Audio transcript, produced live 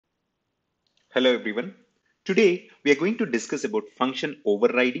Hello everyone. Today we are going to discuss about function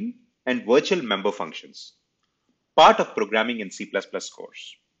overriding and virtual member functions, part of programming in C++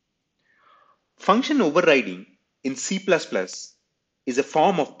 course. Function overriding in C++ is a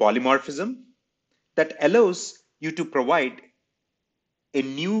form of polymorphism that allows you to provide a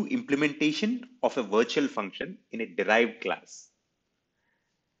new implementation of a virtual function in a derived class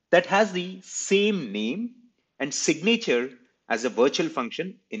that has the same name and signature as a virtual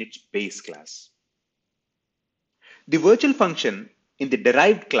function in its base class. The virtual function in the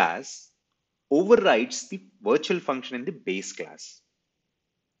derived class overrides the virtual function in the base class.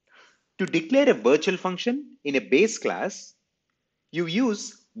 To declare a virtual function in a base class, you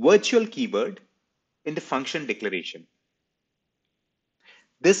use virtual keyword in the function declaration.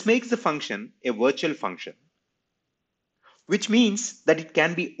 This makes the function a virtual function, which means that it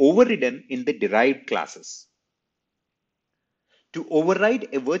can be overridden in the derived classes. To override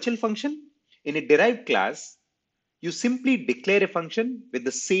a virtual function in a derived class, you simply declare a function with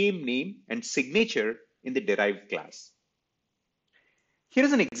the same name and signature in the derived class. Here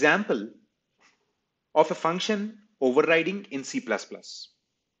is an example of a function overriding in C++.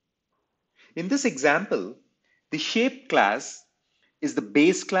 In this example, the shape class is the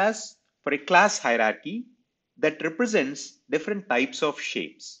base class for a class hierarchy that represents different types of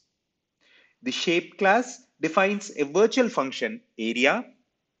shapes. The shape class defines a virtual function area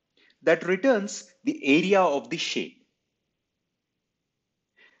that returns the area of the shape.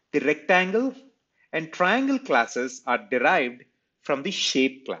 The rectangle and triangle classes are derived from the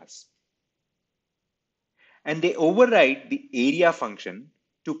shape class, and they override the area function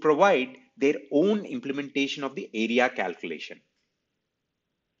to provide their own implementation of the area calculation.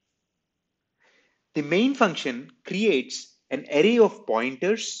 The main function creates an array of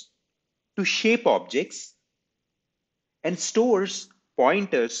pointers to shape objects and stores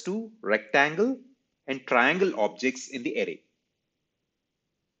pointers to rectangle and triangle objects in the array.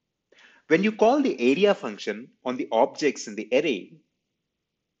 When you call the area function on the objects in the array,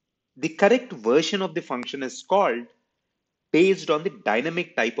 the correct version of the function is called based on the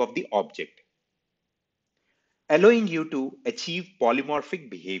dynamic type of the object, allowing you to achieve polymorphic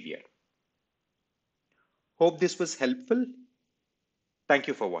behavior. Hope this was helpful. Thank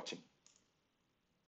you for watching.